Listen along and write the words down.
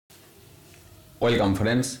Welcome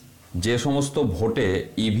friends. যে সমস্ত ভোটে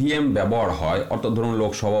ইভিএম ব্যবহার হয়, অর্থাৎ ধরুন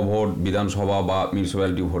লোকসভা ভোট, বিধানসভা বা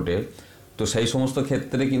মিউনিসিপ্যালিটি ভোটে, তো সেই সমস্ত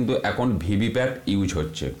ক্ষেত্রে কিন্তু এখন ভিভিপ্যাট ইউজ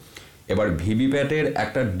হচ্ছে। এবার ভিভিপ্যাটের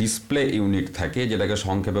একটা ডিসপ্লে ইউনিট থাকে, যেটাকে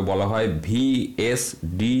সংক্ষেপে বলা হয়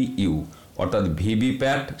VSDU, অর্থাৎ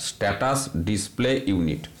ভিভিপ্যাট স্ট্যাটাস ডিসপ্লে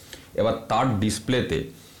ইউনিট। এবার তার ডিসপ্লেতে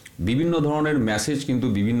বিভিন্ন ধরনের মেসেজ কিন্তু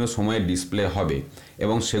বিভিন্ন সময়ে ডিসপ্লে হবে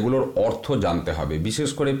এবং সেগুলোর অর্থ জানতে হবে। বিশেষ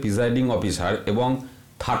করে প্রিজাইডিং অফিসার এবং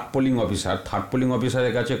থার্ড পোলিং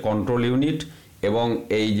অফিসারের কাছে কন্ট্রোল ইউনিট এবং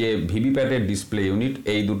এই যে ভিভিপ্যাটের ডিসপ্লে ইউনিট,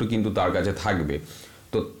 এই দুটো কিন্তু তার কাছে থাকবে।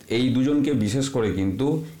 তো এই দুজনকে বিশেষ করে কিন্তু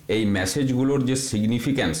এই মেসেজগুলোর যে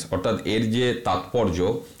সিগনিফিক্যান্স, অর্থাৎ এর যে তাৎপর্য,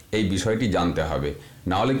 এই বিষয়টি জানতে হবে।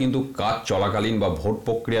 নাহলে কিন্তু কাজ চলাকালীন বা ভোট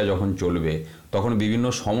প্রক্রিয়া যখন চলবে তখন বিভিন্ন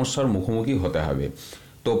সমস্যার মুখোমুখি হতে হবে।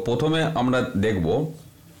 তো প্রথমে আমরা দেখব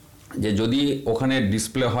যে যদি ওখানে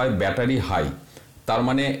ডিসপ্লে হয় ব্যাটারি হাই, তার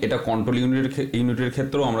মানে এটা কন্ট্রোল ইউনিটের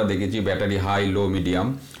ক্ষেত্রেও আমরা দেখেছি ব্যাটারি হাই, লো, মিডিয়াম।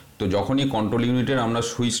 তো যখনই কন্ট্রোল ইউনিটের আমরা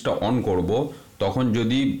সুইচটা অন করব, তখন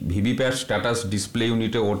যদি ভিভিপ্যাট স্ট্যাটাস ডিসপ্লে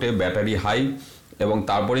ইউনিটে ওঠে ব্যাটারি হাই এবং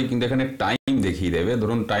তারপরেই কিন্তু এখানে টাইম দেখিয়ে দেবে।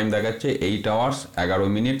 ধরুন টাইম দেখাচ্ছে 8 hours 11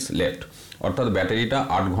 minutes লেফট, অর্থাৎ ব্যাটারিটা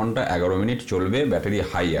 8 ঘন্টা 11 মিনিট চলবে, ব্যাটারি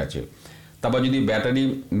হাই আছে। তারপর যদি ব্যাটারি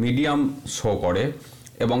মিডিয়াম শো করে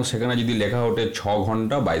এবং সেখানে যদি লেখা ওঠে 6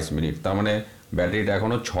 ঘন্টা 22 মিনিট, তার মানে ব্যাটারিটা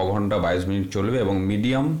এখনও 6 ঘন্টা 22 মিনিট চলবে এবং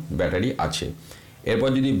মিডিয়াম ব্যাটারি আছে। এরপর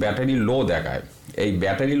যদি ব্যাটারি লো দেখায়, এই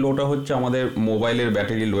ব্যাটারি লোটা হচ্ছে আমাদের মোবাইলের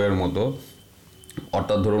ব্যাটারি লো এর মতো,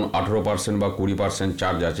 অর্থাৎ ধরুন 18% বা 20%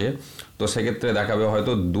 চার্জ আছে, তো সেক্ষেত্রে দেখাবে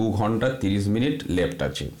হয়তো 2 ঘন্টা 30 মিনিট লেফট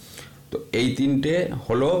আছে। তো এই তিনটে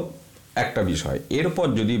হলো একটা বিষয়। এরপর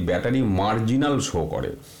যদি ব্যাটারি মার্জিনাল শো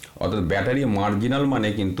করে, অর্থাৎ ব্যাটারি মার্জিনাল মানে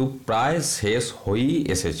কিন্তু প্রায় শেষ হয়েই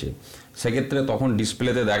এসেছে, সেক্ষেত্রে তখন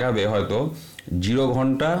ডিসপ্লেতে দেখাবে হয়তো 0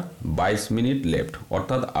 ঘন্টা 22 মিনিট লেফট,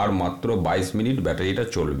 অর্থাৎ আর মাত্র 22 মিনিট ব্যাটারিটা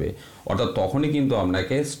চলবে। অর্থাৎ তখনই কিন্তু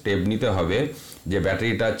আপনাকে স্টেপ নিতে হবে যে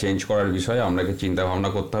ব্যাটারিটা চেঞ্জ করার বিষয়ে আপনাকে চিন্তা ভাবনা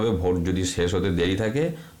করতে হবে। ভোট যদি শেষ হতে দেরি থাকে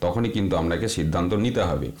তখনই কিন্তু আপনাকে সিদ্ধান্ত নিতে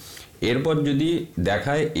হবে। এরপর যদি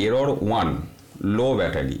দেখায় এরর 1, লো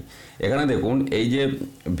ব্যাটারি, এখানে দেখুন এই যে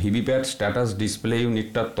ভিভিপ্যাট স্ট্যাটাস ডিসপ্লে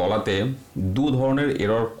ইউনিটটার তলাতে দু ধরনের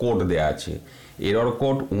এরর কোড দেয়া আছে। এরর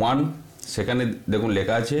কোড 1, সেখানে দেখুন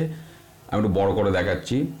লেখা আছে, আমি একটু বড় করে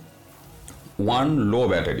দেখাচ্ছি, 1 লো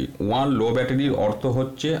ব্যাটারি। 1 লো ব্যাটারির অর্থ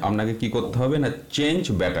হচ্ছে আপনাকে কি করতে হবে না, চেঞ্জ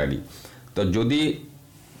ব্যাটারি। তো যদি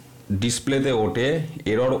ডিসপ্লেতে ওঠে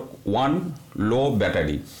এরর 1 লো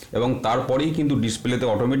ব্যাটারি এবং তারপরেই কিন্তু ডিসপ্লেতে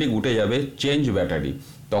অটোমেটিক উঠে যাবে চেঞ্জ ব্যাটারি,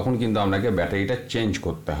 তখন কিন্তু আপনাকে ব্যাটারিটা চেঞ্জ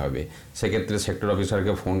করতে হবে। সেক্ষেত্রে সেক্টর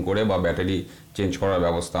অফিসারকে ফোন করে বা ব্যাটারি চেঞ্জ করার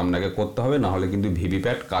ব্যবস্থা আপনাকে করতে হবে, নাহলে কিন্তু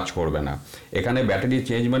ভিভিপ্যাট কাজ করবে না। এখানে ব্যাটারি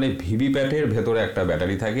চেঞ্জ মানে ভিভিপ্যাটের ভেতরে একটা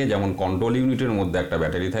ব্যাটারি থাকে, যেমন কন্ট্রোল ইউনিটের মধ্যে একটা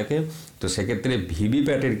ব্যাটারি থাকে, তো সেক্ষেত্রে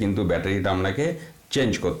ভিভিপ্যাটের কিন্তু ব্যাটারিটা আপনাকে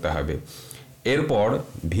চেঞ্জ করতে হবে। এরপর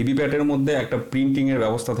ভিভিপ্যাটের মধ্যে একটা প্রিন্টিংয়ের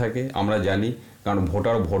ব্যবস্থা থাকে, আমরা জানি, কারণ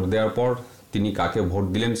ভোটার ভোট দেওয়ার পর তিনি কাকে ভোট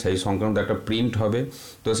দিলেন সেই সংক্রান্ত একটা প্রিন্ট হবে।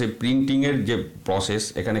 তো সেই প্রিন্টিংয়ের যে প্রসেস,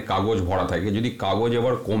 এখানে কাগজ ভরা থাকে। যদি কাগজ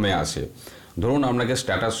এবার কমে আসে, ধরুন আপনাকে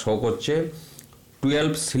স্ট্যাটাস শো করছে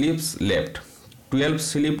 12 স্লিপস লেফট। 12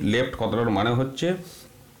 স্লিপ লেফট কথাটার মানে হচ্ছে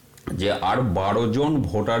যে আর 12 জন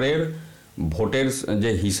ভোটের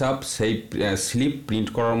যে হিসাব, সেই স্লিপ প্রিন্ট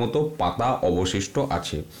করার মতো পাতা অবশিষ্ট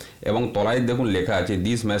আছে। এবং তলায় দেখুন লেখা আছে,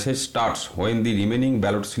 this message starts when the remaining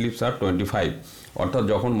ballot slips আর 25, অর্থাৎ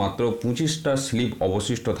যখন মাত্র 25টা স্লিপ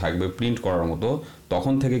অবশিষ্ট থাকবে প্রিন্ট করার মতো,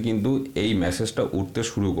 তখন থেকে কিন্তু এই মেসেজটা উঠতে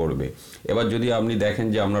শুরু করবে। এবার যদি আপনি দেখেন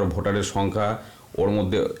যে আপনার ভোটারের সংখ্যা ওর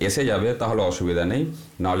মধ্যে এসে যাবে, তাহলে অসুবিধা নেই,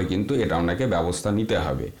 নাহলে কিন্তু এটা আপনাকে ব্যবস্থা নিতে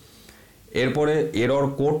হবে। এরপরে এরর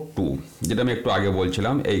কোড 2, যেটা আমি একটু আগে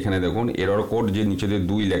বলছিলাম, এইখানে দেখুন এরর কোড যে নিচে দিয়ে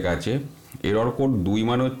 2 লেখা আছে। এরর কোড 2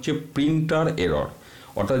 মানে হচ্ছে প্রিন্টার এরর,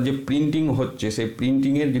 অর্থাৎ যে প্রিন্টিং হচ্ছে সেই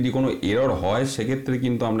প্রিন্টিংয়ের যদি কোনো এরর হয়, সেক্ষেত্রে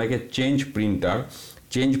কিন্তু আপনাকে চেঞ্জ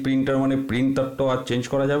প্রিন্টার মানে প্রিন্টারটাও আর চেঞ্জ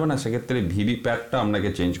করা যাবে না, সেক্ষেত্রে ভিভিপ্যাটটা আপনাকে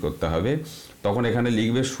চেঞ্জ করতে হবে। তখন এখানে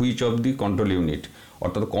লিখবে switch of the control unit,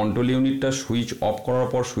 অর্থাৎ কন্ট্রোল ইউনিটটা সুইচ অফ করার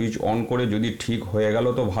পর সুইচ অন করে যদি ঠিক হয়ে গেল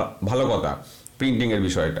তো ভালো কথা প্রিন্টিংয়ের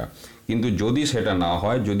বিষয়টা। কিন্তু যদি সেটা না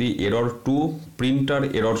হয়, যদি এরর 2 প্রিন্টার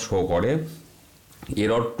এরর শো করে,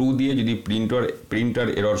 এরর 2 দিয়ে যদি প্রিন্টার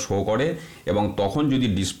এরর শো করে এবং তখন যদি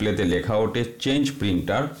ডিসপ্লেতে লেখা ওঠে চেঞ্জ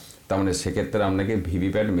প্রিন্টার, তার মানে সেক্ষেত্রে আপনাকে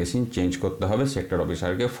ভিভিপ্যাট মেশিন চেঞ্জ করতে হবে সেক্টর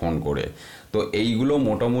অফিসারকে ফোন করে। তো এইগুলো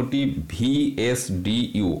মোটামুটি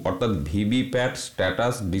VSDU, অর্থাৎ ভিভিপ্যাট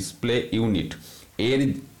স্ট্যাটাস ডিসপ্লে ইউনিট, এর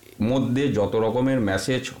মধ্যে যত রকমের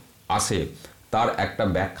মেসেজ আসে তার একটা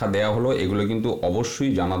ব্যাখ্যা দেওয়া হলো। এগুলো কিন্তু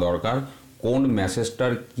অবশ্যই জানা দরকার। কোন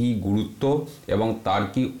মেসেজটার কি গুরুত্ব এবং তার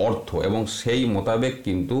কি অর্থ, এবং সেই মোতাবেক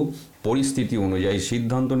কিন্তু পরিস্থিতি অনুযায়ী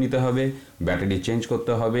সিদ্ধান্ত নিতে হবে। ব্যাটারি চেঞ্জ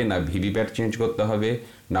করতে হবে, না ভিভিপ্যাট চেঞ্জ করতে হবে,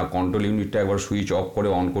 না কন্ট্রোল ইউনিটটা একবার সুইচ অফ করে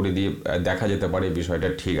অন করে দিয়ে দেখা যেতে পারে বিষয়টা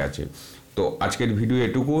ঠিক আছে। তো আজকের ভিডিও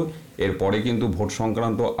এটুকু। এরপরে কিন্তু ভোট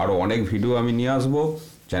সংক্রান্ত আরও অনেক ভিডিও আমি নিয়ে আসবো।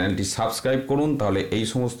 চ্যানেলটি সাবস্ক্রাইব করুন, তাহলে এই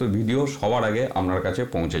সমস্ত ভিডিও সবার আগে আপনার কাছে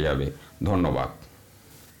পৌঁছে যাবে। ধন্যবাদ।